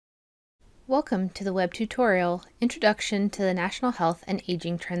Welcome to the web tutorial, Introduction to the National Health and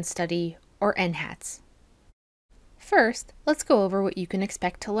Aging Trends Study, or NHATS. First, let's go over what you can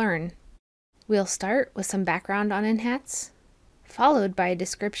expect to learn. We'll start with some background on NHATS, followed by a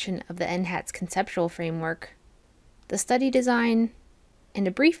description of the NHATS conceptual framework, the study design, and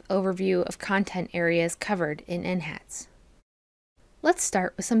a brief overview of content areas covered in NHATS. Let's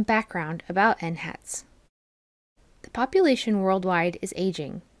start with some background about NHATS. The population worldwide is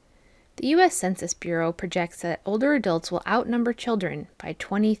aging. The U.S. Census Bureau projects that older adults will outnumber children by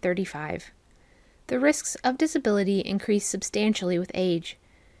 2035. The risks of disability increase substantially with age.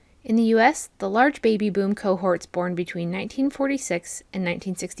 In the U.S., the large baby boom cohorts born between 1946 and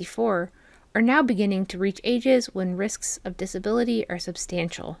 1964 are now beginning to reach ages when risks of disability are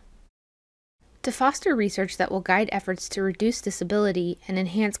substantial. To foster research that will guide efforts to reduce disability and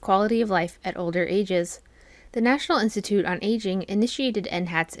enhance quality of life at older ages, the National Institute on Aging initiated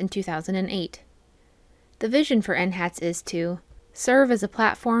NHATS in 2008. The vision for NHATS is to serve as a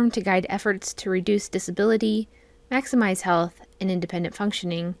platform to guide efforts to reduce disability, maximize health and independent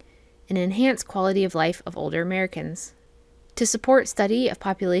functioning, and enhance quality of life of older Americans, to support study of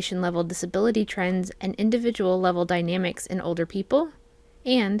population-level disability trends and individual-level dynamics in older people,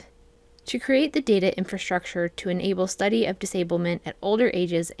 and to create the data infrastructure to enable study of disablement at older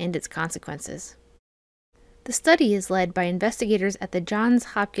ages and its consequences. The study is led by investigators at the Johns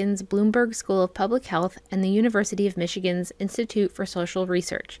Hopkins Bloomberg School of Public Health and the University of Michigan's Institute for Social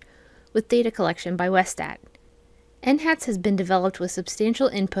Research, with data collection by Westat. NHATS has been developed with substantial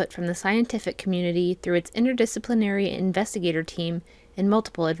input from the scientific community through its interdisciplinary investigator team and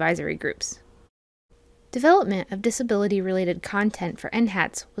multiple advisory groups. Development of disability-related content for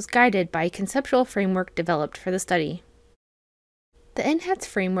NHATS was guided by a conceptual framework developed for the study. The NHATS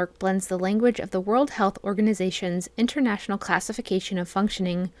framework blends the language of the World Health Organization's International Classification of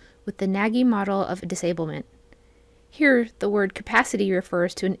Functioning with the NAGI model of disablement. Here, the word capacity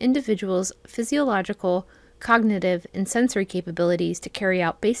refers to an individual's physiological, cognitive, and sensory capabilities to carry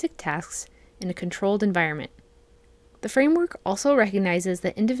out basic tasks in a controlled environment. The framework also recognizes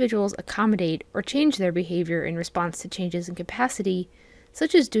that individuals accommodate or change their behavior in response to changes in capacity,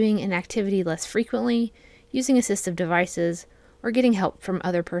 such as doing an activity less frequently, using assistive devices, or getting help from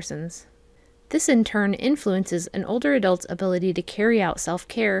other persons. This in turn influences an older adult's ability to carry out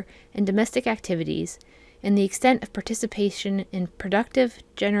self-care and domestic activities, and the extent of participation in productive,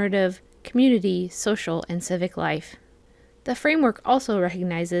 generative, community, social, and civic life. The framework also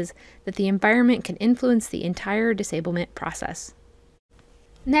recognizes that the environment can influence the entire disablement process.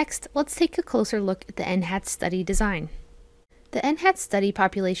 Next, let's take a closer look at the NHATS study design. The NHATS study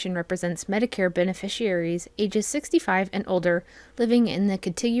population represents Medicare beneficiaries ages 65 and older living in the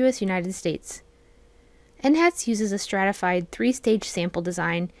contiguous United States. NHATS uses a stratified three-stage sample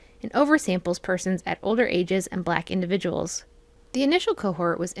design and oversamples persons at older ages and Black individuals. The initial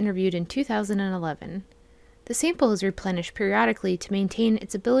cohort was interviewed in 2011. The sample is replenished periodically to maintain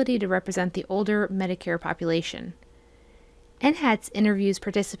its ability to represent the older Medicare population. NHATS interviews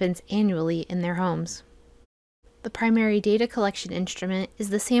participants annually in their homes. The primary data collection instrument is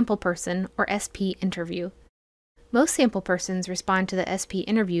the sample person, or SP, interview. Most sample persons respond to the SP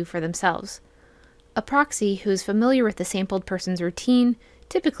interview for themselves. A proxy who is familiar with the sampled person's routine,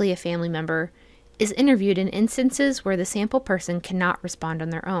 typically a family member, is interviewed in instances where the sample person cannot respond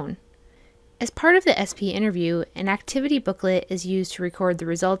on their own. As part of the SP interview, an activity booklet is used to record the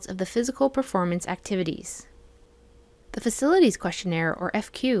results of the physical performance activities. The Facilities Questionnaire, or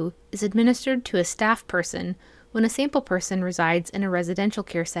FQ, is administered to a staff person when a sample person resides in a residential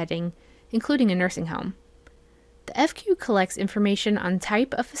care setting, including a nursing home. The FQ collects information on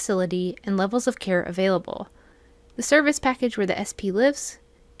type of facility and levels of care available, the service package where the SP lives,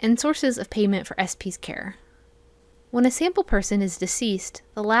 and sources of payment for SP's care. When a sample person is deceased,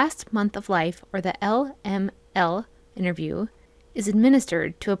 the last month of life, or the LML interview, is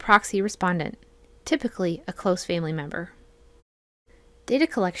administered to a proxy respondent, typically a close family member. Data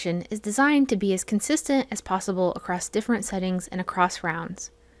collection is designed to be as consistent as possible across different settings and across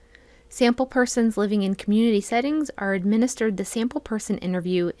rounds. Sample persons living in community settings are administered the sample person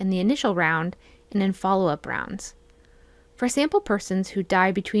interview in the initial round and in follow-up rounds. For sample persons who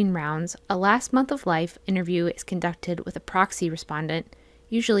die between rounds, a last month of life interview is conducted with a proxy respondent,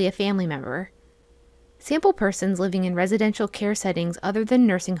 usually a family member. Sample persons living in residential care settings other than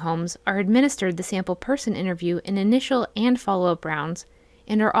nursing homes are administered the sample person interview in initial and follow-up rounds,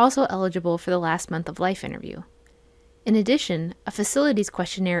 and are also eligible for the last month of life interview. In addition, a facilities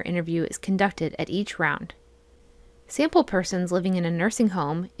questionnaire interview is conducted at each round. Sample persons living in a nursing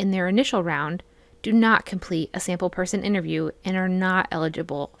home in their initial round do not complete a sample person interview and are not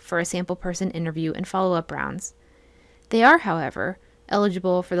eligible for a sample person interview and follow-up rounds. They are, however,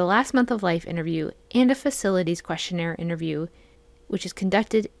 eligible for the last month of life interview and a facilities questionnaire interview, which is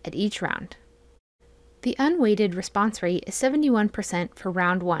conducted at each round. The unweighted response rate is 71% for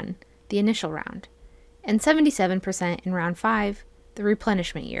round 1, the initial round, and 77% in round 5, the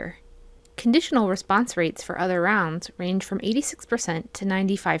replenishment year. Conditional response rates for other rounds range from 86% to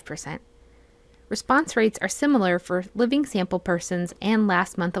 95%. Response rates are similar for living sample persons and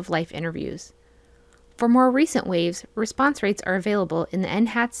last month of life interviews. For more recent waves, response rates are available in the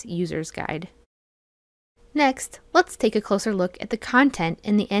NHATS User's Guide. Next, let's take a closer look at the content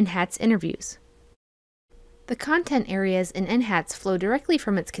in the NHATS interviews. The content areas in NHATS flow directly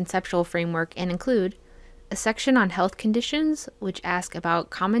from its conceptual framework and include a section on health conditions, which ask about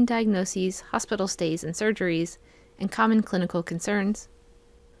common diagnoses, hospital stays and surgeries, and common clinical concerns.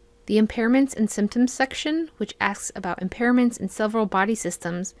 The impairments and symptoms section, which asks about impairments in several body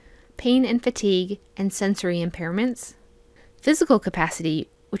systems, pain and fatigue, and sensory impairments. Physical capacity,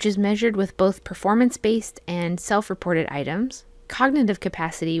 which is measured with both performance-based and self-reported items. Cognitive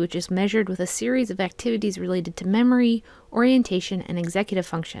capacity, which is measured with a series of activities related to memory, orientation, and executive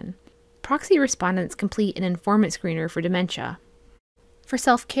function. Proxy respondents complete an informant screener for dementia. For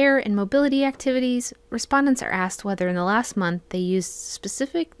self-care and mobility activities, respondents are asked whether in the last month they used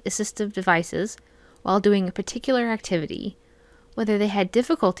specific assistive devices while doing a particular activity, whether they had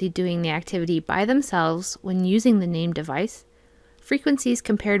difficulty doing the activity by themselves when using the named device, frequencies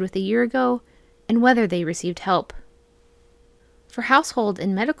compared with a year ago, and whether they received help. For household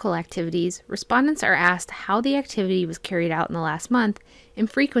and medical activities, respondents are asked how the activity was carried out in the last month and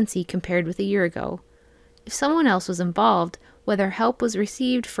frequency compared with a year ago. If someone else was involved, whether help was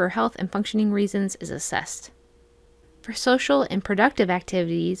received for health and functioning reasons is assessed. For social and productive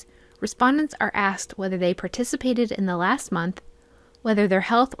activities, respondents are asked whether they participated in the last month, whether their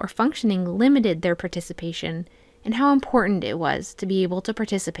health or functioning limited their participation, and how important it was to be able to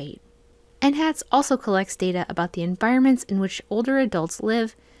participate. NHATS also collects data about the environments in which older adults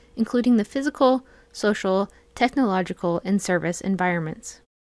live, including the physical, social, technological, and service environments.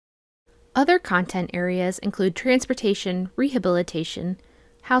 Other content areas include transportation, rehabilitation,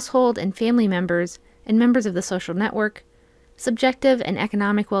 household and family members, and members of the social network, subjective and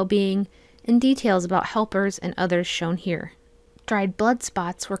economic well-being, and details about helpers and others shown here. Dried blood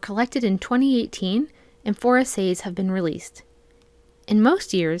spots were collected in 2018, and 4 assays have been released. In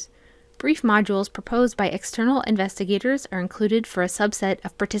most years, brief modules proposed by external investigators are included for a subset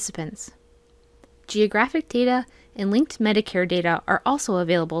of participants. Geographic data and linked Medicare data are also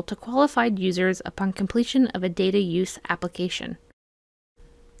available to qualified users upon completion of a data use application.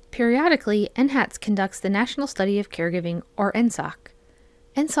 Periodically, NHATS conducts the National Study of Caregiving, or NSOC.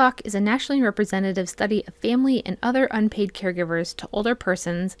 NSOC is a nationally representative study of family and other unpaid caregivers to older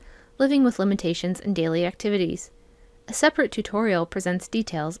persons living with limitations in daily activities. A separate tutorial presents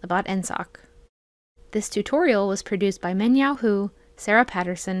details about NSOC. This tutorial was produced by Menyao Hu, Sarah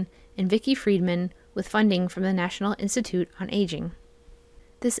Patterson, and Vicki Friedman with funding from the National Institute on Aging.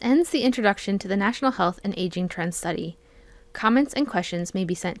 This ends the introduction to the National Health and Aging Trend Study. Comments and questions may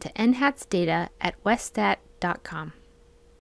be sent to nhatsdata@westat.com.